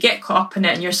world and you get caught up in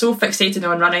it and you're so fixated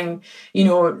on running, you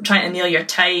know, trying to nail your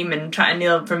time and trying to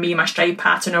nail, for me, my stride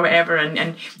pattern or whatever,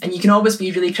 and you can always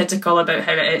be really critical about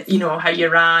how it, you know, how you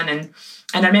ran. And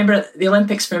I remember the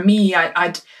Olympics for me,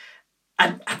 I'd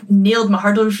nailed my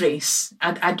hurdles race.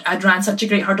 I'd ran such a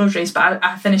great hurdles race, but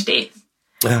I finished 8th.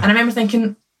 And I remember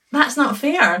thinking, that's not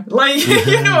fair. Like,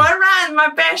 you know, I ran my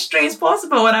best race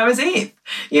possible when I was 8th.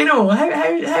 You know, how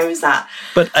is that?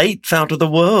 But 8th out of the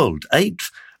world.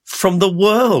 8th from the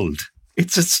world.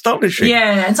 It's astonishing.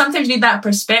 Yeah, and sometimes you need that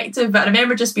perspective. But I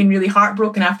remember just being really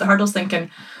heartbroken after hurdles,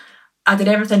 thinking I did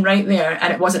everything right there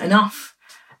and it wasn't enough.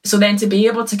 So then to be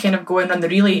able to kind of go and run the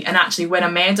relay and actually win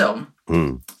a medal,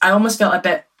 I almost felt a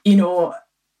bit, you know,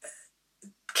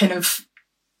 kind of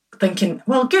thinking,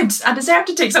 well, good, I deserve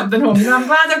to take something home. You know, I'm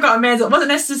glad I've got a medal. It wasn't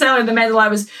necessarily the medal I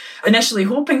was initially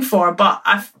hoping for, but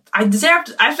I feel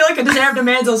like I deserved a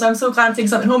medal, so I'm so glad I'm taking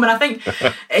something home. And I think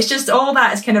it's just all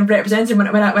that is kind of represented. When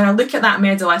I look at that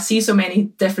medal, I see so many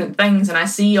different things, and I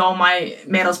see all my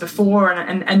medals before,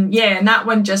 and that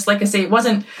one, just like I say,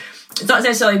 it's not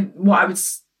necessarily what I would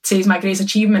say is my greatest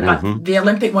achievement, but the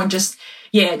Olympic one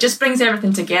it just brings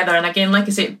everything together. And again, like I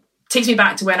say, it takes me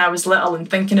back to when I was little and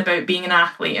thinking about being an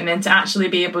athlete, and then to actually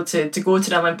be able to go to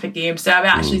the Olympic Games, to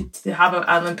have an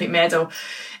Olympic medal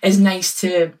is nice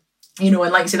to, you know,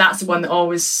 and like I say, that's the one that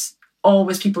always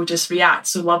people just react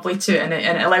so lovely to it, and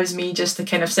it allows me just to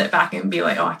kind of sit back and be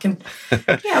like, oh, I can,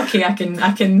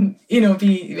 I can, you know,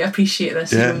 appreciate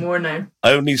this even more now.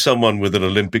 Only someone with an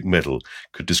Olympic medal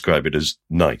could describe it as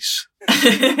nice.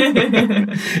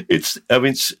 It's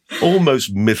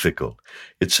almost mythical.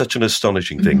 It's such an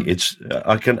astonishing thing.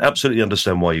 I can absolutely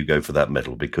understand why you go for that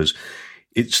medal, because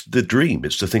it's the dream.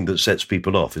 It's the thing that sets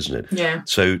people off, isn't it? Yeah.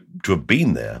 So to have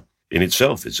been there in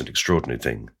itself is an extraordinary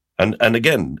thing. And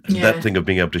again, that thing of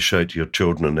being able to show it to your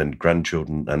children and then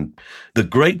grandchildren. And the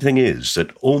great thing is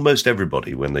that almost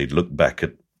everybody, when they look back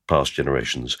at past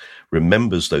generations,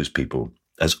 remembers those people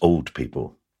as old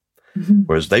people.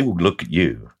 Whereas they will look at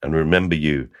you and remember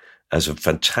you as a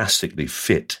fantastically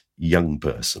fit young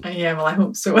person. Yeah, well, I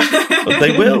hope so. But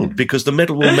they will, because the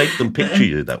medal will make them picture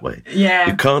you that way. Yeah.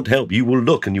 You can't help. You will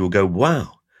look and you will go,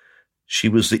 wow, she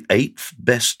was the 8th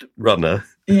best runner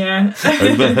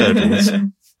over hurdles.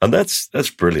 And that's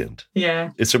brilliant.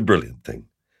 Yeah. It's a brilliant thing.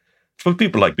 For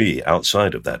people like me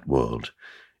outside of that world,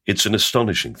 it's an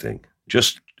astonishing thing.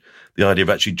 Just the idea of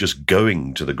actually just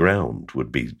going to the ground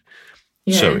would be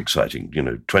so exciting. You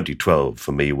know, 2012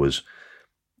 for me was,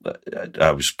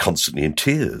 I was constantly in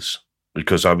tears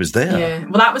because I was there. Yeah.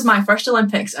 Well, that was my first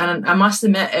Olympics, and I must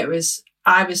admit I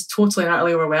was totally and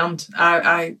utterly overwhelmed.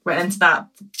 I went into that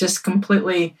just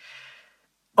completely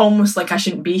almost like I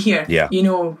shouldn't be here. Yeah. You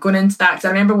know, going into that, because I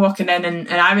remember walking in and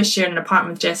I was sharing an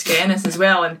apartment with Jessica Ennis as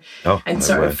well, and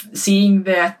sort of seeing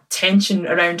the tension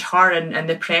around her and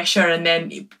the pressure,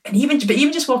 and even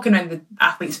just walking around the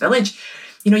athletes' village,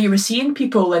 you know, you were seeing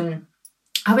people, and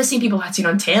I was seeing people I'd seen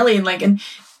on telly, and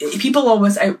people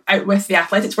always out with the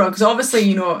athletics world, because obviously,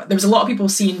 you know, there was a lot of people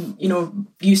seeing, you know,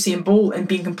 Usain Bolt and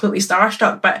being completely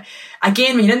starstruck. But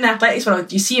again, when you're in the athletics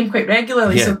world, you see him quite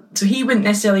regularly. Yeah. So he wouldn't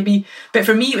necessarily be. But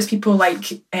for me, it was people like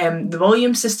the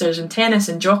Williams sisters in tennis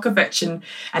and Djokovic.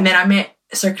 And then I met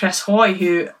Sir Chris Hoy,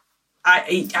 who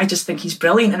I just think he's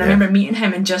brilliant. And I remember meeting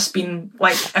him and just being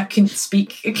like, I couldn't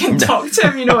speak, I couldn't talk to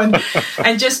him, you know,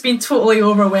 and just being totally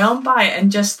overwhelmed by it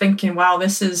and just thinking, wow,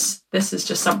 this is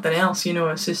just something else, you know,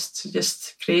 it's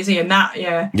just crazy. And that,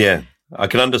 Yeah, I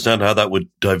can understand how that would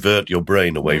divert your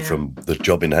brain away from the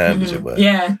job in hand, as it were.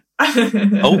 Yeah.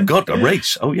 Oh, God, a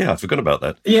race. Oh, yeah, I forgot about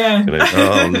that. Yeah. You know,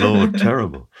 oh, Lord,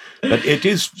 terrible. But it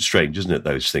is strange, isn't it,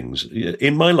 those things?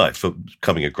 In my life, for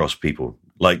coming across people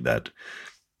like that,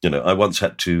 you know, I once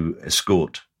had to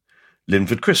escort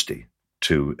Linford Christie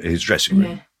to his dressing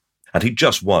room. Yeah. And he'd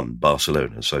just won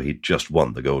Barcelona, so he'd just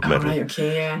won the gold medal. Right,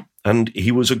 okay, yeah. And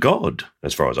he was a god,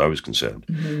 as far as I was concerned.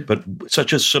 Mm-hmm. But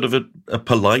such a sort of a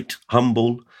polite,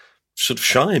 humble, sort of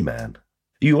shy man.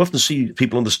 You often see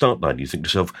people on the start line, you think to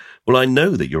yourself, well, I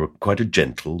know that you're quite a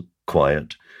gentle,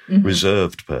 quiet,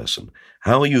 reserved person.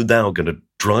 How are you now going to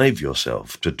drive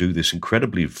yourself to do this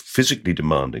incredibly physically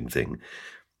demanding thing,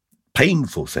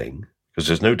 painful thing? Because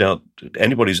there's no doubt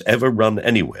anybody who's ever run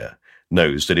anywhere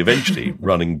knows that eventually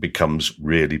running becomes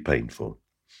really painful.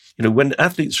 You know, when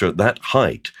athletes are at that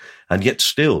height, and yet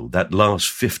still that last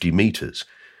 50 meters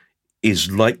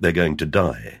is like they're going to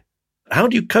die, how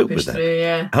do you cope with that?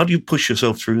 Yeah. How do you push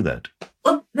yourself through that?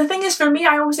 Well, the thing is, for me,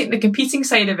 I always think the competing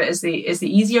side of it is the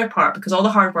easier part, because all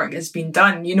the hard work has been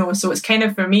done, you know. So it's kind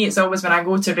of, for me, it's always when I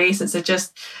go to race, it's to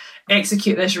just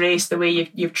execute this race the way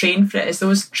you've trained for it. It's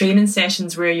those training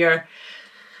sessions where you're,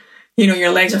 you know,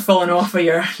 your legs are falling off, or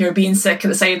you're being sick at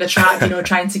the side of the track, you know,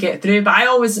 trying to get through. But I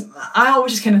always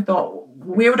just kind of thought,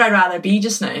 where would I rather be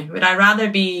just now? Would I rather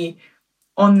be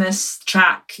on this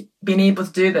track, being able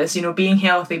to do this, you know, being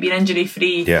healthy, being injury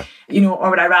free, you know, or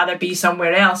would I rather be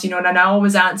somewhere else, you know? And I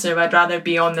always answer, I'd rather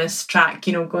be on this track,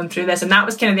 you know, going through this. And that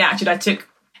was kind of the attitude I took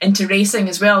into racing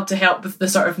as well, to help with the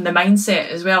sort of the mindset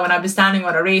as well. When I was standing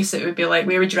on a race, it would be like,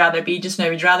 where would you rather be just now?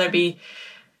 Would you rather be,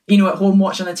 you know, at home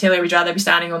watching the telly? Would you rather be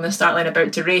standing on the start line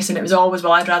about to race? And it was always,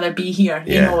 well, I'd rather be here,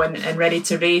 you know, and ready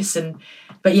to race.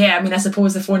 But yeah, I mean, I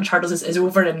suppose the 400 hurdles is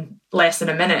over in less than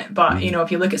a minute. But, you know,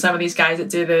 if you look at some of these guys that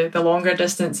do the longer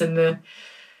distance and the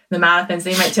marathons,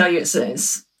 they might tell you it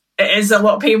is a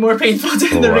lot more painful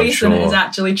doing the race than it is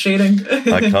actually training.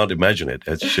 I can't imagine it.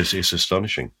 It's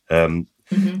astonishing.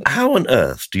 How on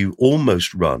earth do you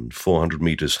almost run 400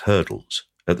 metres hurdles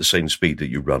at the same speed that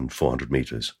you run 400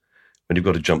 metres when you've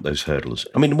got to jump those hurdles?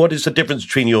 I mean, what is the difference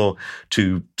between your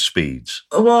two speeds?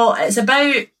 Well, it's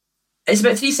about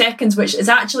 3 seconds, which is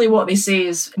actually what they say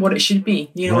is what it should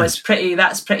be. You know, that's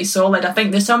pretty solid. I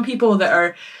think there's some people that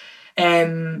are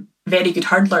very good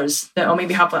hurdlers that will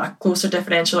maybe have like a closer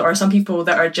differential, or some people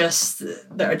that are just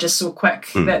so quick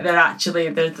that they're actually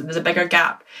there's a bigger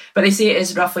gap. But they say it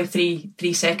is roughly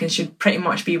 3 seconds should pretty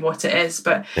much be what it is.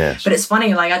 But it's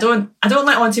funny, like I don't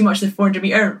let on too much the 400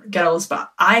 meter girls,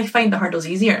 but I find the hurdles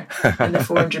easier than the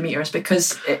 400 meters,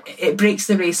 because it breaks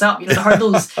the race up. You know, the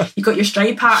hurdles, you've got your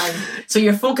stride pattern, so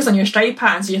you're focused on your stride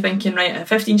pattern. So you're thinking, right,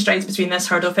 15 strides between this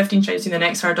hurdle, 15 strides between the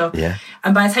next hurdle,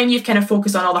 and by the time you've kind of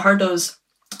focused on all the hurdles,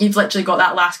 you've literally got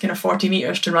that last kind of 40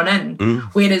 metres to run in.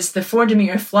 Whereas the 400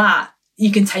 metre flat,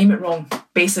 you can time it wrong,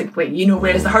 basically. You know,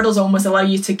 whereas the hurdles almost allow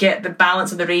you to get the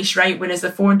balance of the race right, whereas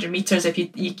the 400 metres, if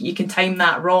you can time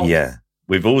that wrong. Yeah.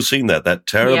 We've all seen that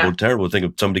terrible thing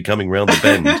of somebody coming round the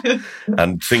bend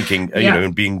and thinking, you know,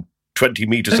 and being 20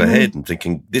 metres ahead and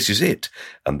thinking, this is it.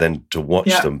 And then to watch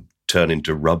them turn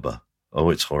into rubber. Oh,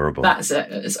 it's horrible. That's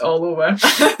it. It's all over.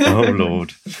 Oh,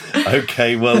 Lord.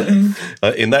 Okay, well,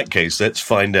 in that case, let's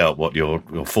find out what your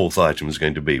fourth item is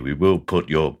going to be. We will put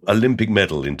your Olympic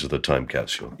medal into the time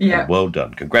capsule. Yeah. Well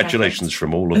done. Congratulations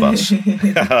from all of us.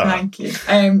 Thank you.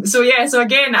 So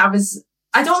again,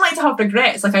 I don't like to have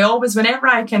regrets. Like I always, whenever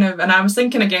I and I was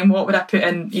thinking again, what would I put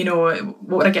in, you know,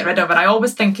 what would I get rid of? And I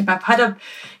always think if I've had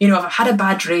a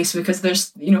bad race, because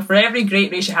there's, you know, for every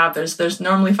great race you have, there's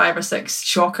normally 5 or 6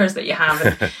 shockers that you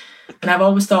have. And I've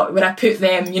always thought, would I put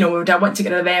them, you know, would I want to get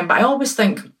rid of them? But I always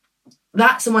think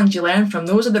that's the ones you learn from.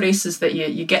 Those are the races that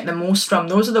you get the most from.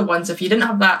 Those are the ones, if you didn't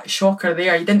have that shocker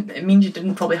there, it means you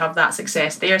didn't probably have that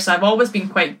success there. So I've always been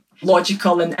quite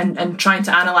logical and trying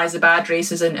to analyse the bad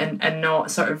races and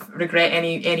not sort of regret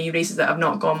any races that have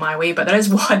not gone my way. But there is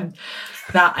one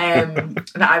that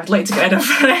I would like to get rid of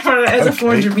forever. It is a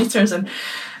 400 metres, and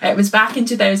it was back in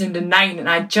 2009, and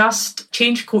I just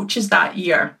changed coaches that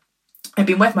year. I'd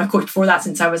been with my coach before that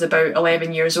since I was about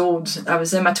 11 years old. I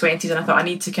was in my 20s and I thought I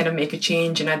need to kind of make a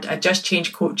change, and I'd just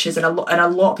changed coaches, and a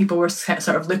lot of people were sort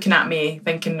of looking at me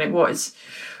thinking, like, what is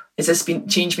this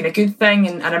change been a good thing?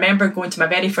 And I remember going to my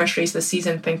very first race of the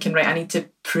season thinking, right, I need to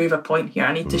prove a point here.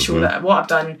 I need to show that what I've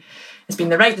done has been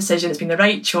the right decision, it's been the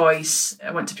right choice.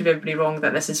 I want to prove everybody wrong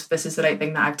that this is the right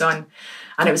thing that I've done.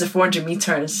 And it was a 400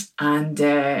 metres, and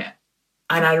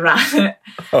I ran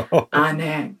it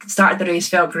and started the race,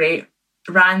 felt great.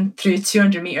 Ran through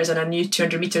 200 metres and I knew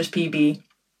 200 metres PB.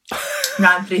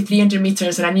 Ran through 300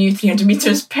 metres and I knew 300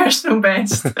 metres personal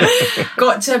best.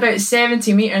 Got to about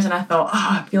 70 metres and I thought,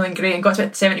 I'm feeling great. And got to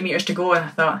about 70 metres to go and I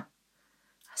thought,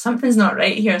 something's not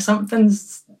right here.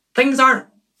 Things aren't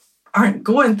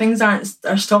going. Things are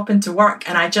stopping to work.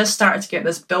 And I just started to get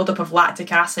this buildup of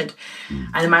lactic acid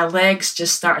and my legs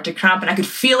just started to cramp, and I could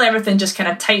feel everything just kind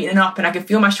of tightening up, and I could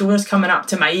feel my shoulders coming up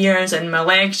to my ears and my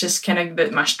legs just kind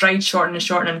of, my stride shortening and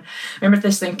shortening. I remember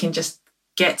this thinking, just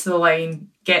get to the line.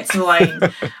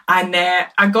 And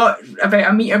I got about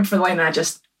a metre before the line and I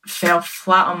just fell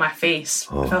flat on my face.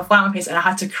 And I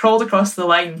had to crawl across the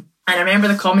line. And I remember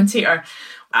the commentator,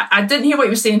 I didn't hear what he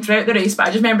was saying throughout the race, but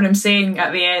I just remember him saying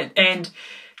at the end,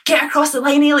 get across the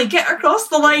line, Ailey, get across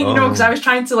the line, because I was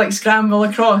trying to like scramble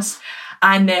across.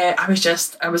 And I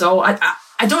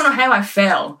don't know how I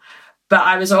fell, but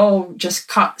I was all just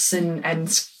cuts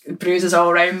and bruises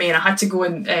all around me, and I had to go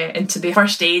into the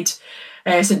first aid,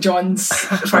 St John's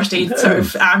first aid sort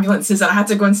of ambulances, and I had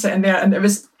to go and sit in there. And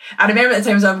I remember at the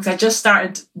time as well, because I just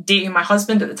started dating my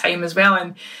husband at the time as well,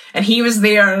 and he was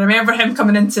there, and I remember him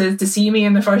coming in to see me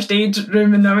in the first aid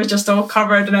room, and I was just all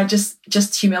covered, and I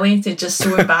just humiliated, just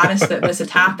so embarrassed that this had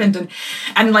happened,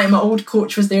 and like my old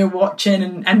coach was there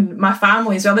watching, and my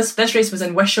family as well. This race was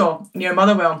in Wishaw near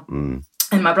Motherwell.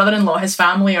 And my brother-in-law, his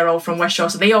family are all from Wishaw,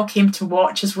 so they all came to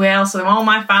watch as well. So all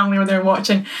my family were there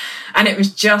watching, and it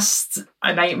was just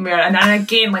a nightmare. And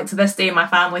again, like to this day, my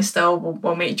family still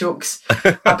will make jokes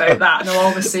about that, and they'll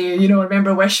always say,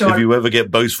 remember Wishaw? If you ever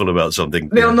get boastful about something,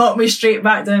 they'll knock me straight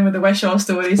back down with the Wishaw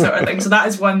story sort of thing. So that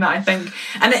is one that I think,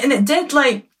 and it did,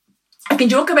 like, I can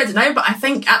joke about it now, but I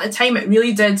think at the time it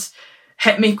really did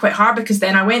hit me quite hard, because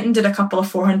then I went and did a couple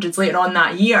of 400s later on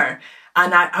that year.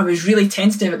 And I was really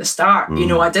tentative at the start.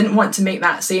 I didn't want to make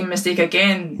that same mistake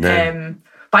again. No.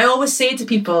 But I always say to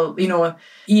people, you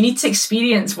need to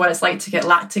experience what it's like to get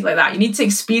lactic like that. You need to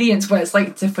experience what it's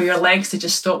like for your legs to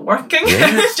just stop working.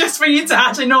 Yes. Just for you to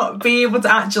actually not be able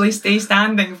to actually stay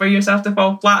standing, for yourself to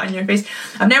fall flat on your face.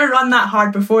 I've never run that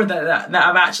hard before that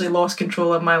I've actually lost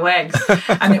control of my legs.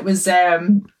 And it was...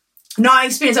 not an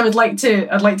experience I'd like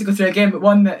to go through again, but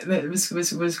one that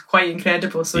was quite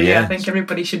incredible. So yeah, I think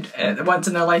everybody should once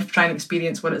in their life try and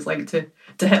experience what it's like to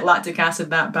hit lactic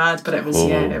acid that bad. But it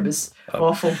was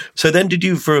awful. So then did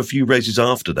you, for a few races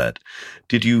after that,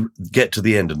 did you get to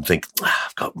the end and think,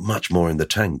 I've got much more in the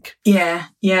tank? Yeah,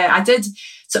 I did.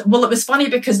 So, well, it was funny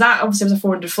because that obviously was a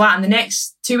 400 flat, and the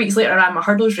next 2 weeks later I ran my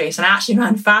hurdles race, and I actually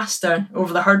ran faster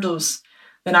over the hurdles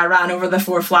than I ran over the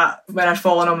 4 flat when I'd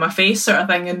fallen on my face, sort of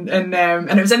thing. And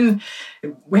it was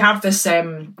we have this,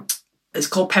 it's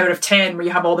called Power of 10, where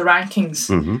you have all the rankings.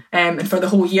 And for the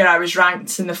whole year I was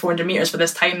ranked in the 400 metres for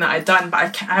this time that I'd done.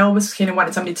 But I always kind of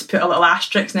wanted somebody to put a little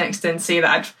asterisk next to and say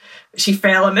that she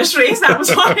fell in this race. That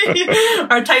was why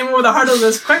our time over the hurdles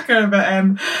was quicker.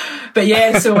 But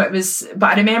yeah, so it was.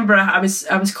 But I remember I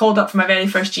was called up for my very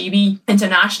first GB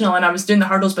International, and I was doing the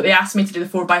hurdles, but they asked me to do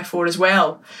the 4x4 as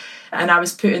well. And I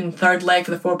was put in third leg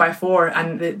for the 4x4,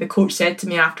 and the coach said to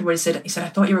me afterwards, he said, I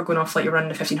thought you were going off like you're running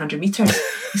the 1500 metres.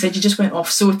 He said, you just went off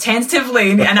so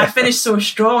tentatively, and I finished so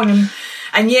strong.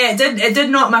 And yeah, it did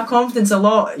knock my confidence a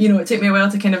lot. It took me a while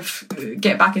to kind of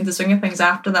get back into swing of things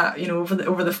after that, over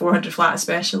the 400 flat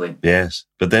especially. Yes,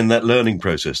 but then that learning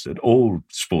process that all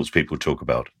sports people talk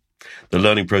about, the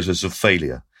learning process of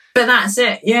failure. But that's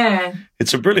it, yeah.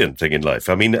 It's a brilliant thing in life.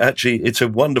 I mean, actually, it's a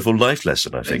wonderful life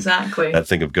lesson, I think. Exactly. That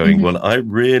thing of going, well, I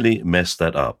really messed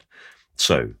that up.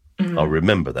 So I'll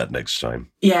remember that next time.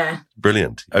 Yeah.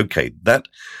 Brilliant. Okay, that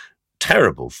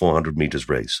terrible 400 metres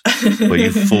race where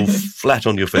you fall flat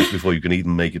on your face before you can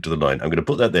even make it to the line. I'm going to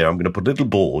put that there. I'm going to put a little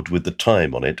board with the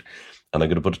time on it, and I'm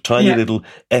going to put a tiny little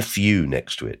FU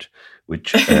next to it,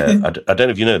 which I don't know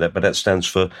if you know that, but that stands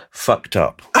for fucked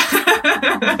up.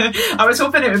 I was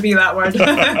hoping it would be that word.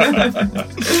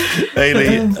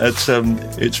 Ailey,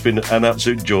 it's been an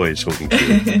absolute joy talking to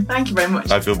you. Thank you very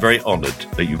much. I feel very honoured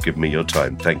that you've given me your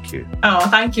time. Thank you. Oh,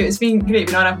 thank you. It's been great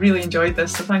being on. I've really enjoyed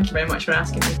this, so thank you very much for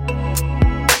asking me.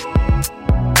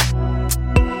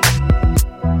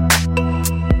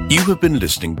 You have been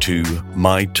listening to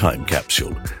My Time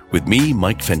Capsule with me,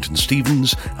 Mike Fenton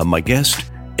Stevens, and my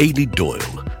guest, Ailey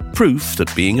Doyle. Proof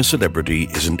that being a celebrity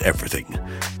isn't everything.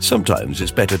 Sometimes it's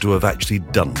better to have actually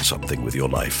done something with your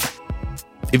life.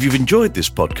 If you've enjoyed this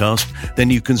podcast, then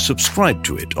you can subscribe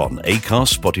to it on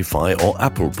Acast, Spotify, or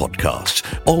Apple Podcasts,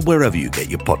 or wherever you get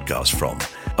your podcasts from.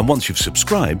 And once you've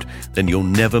subscribed, then you'll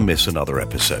never miss another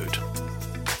episode.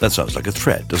 That sounds like a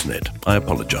threat, doesn't it? I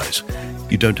apologize.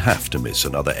 You don't have to miss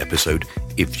another episode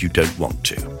if you don't want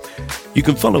to. You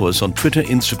can follow us on Twitter,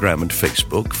 Instagram, and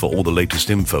Facebook for all the latest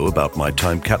info about My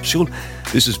Time Capsule.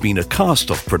 This has been a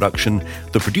cast-off production.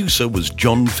 The producer was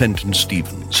John Fenton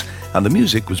Stevens, and the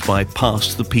music was by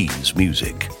Past the Peas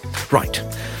Music. Right,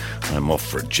 I'm off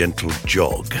for a gentle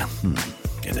jog.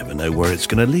 You never know where it's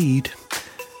going to lead.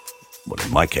 Well,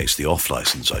 in my case, the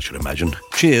off-license, I should imagine.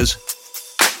 Cheers.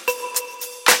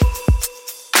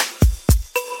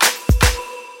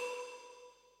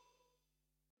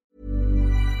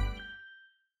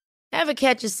 Ever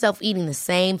catch yourself eating the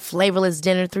same flavorless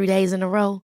dinner 3 days in a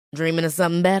row? Dreaming of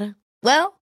something better?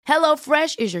 Well,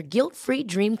 HelloFresh is your guilt-free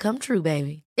dream come true,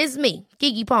 baby. It's me,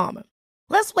 Keke Palmer.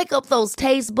 Let's wake up those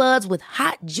taste buds with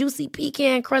hot, juicy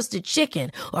pecan-crusted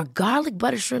chicken or garlic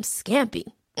butter shrimp scampi.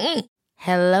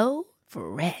 Hello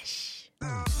Fresh.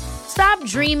 Stop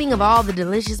dreaming of all the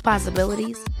delicious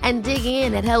possibilities and dig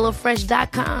in at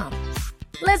HelloFresh.com.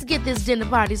 Let's get this dinner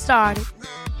party started.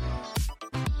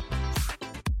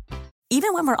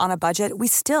 Even when we're on a budget, we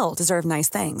still deserve nice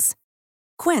things.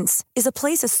 Quince is a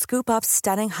place to scoop up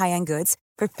stunning high-end goods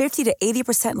for 50 to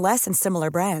 80% less than similar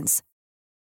brands.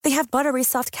 They have buttery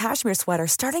soft cashmere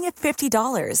sweaters starting at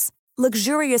 $50,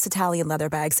 luxurious Italian leather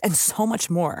bags, and so much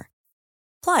more.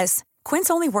 Plus, Quince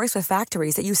only works with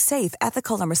factories that use safe,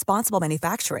 ethical, and responsible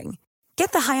manufacturing.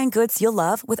 Get the high-end goods you'll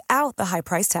love without the high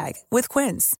price tag with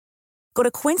Quince. Go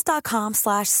to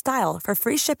quince.com/style for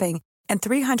free shipping and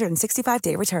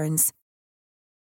 365-day returns.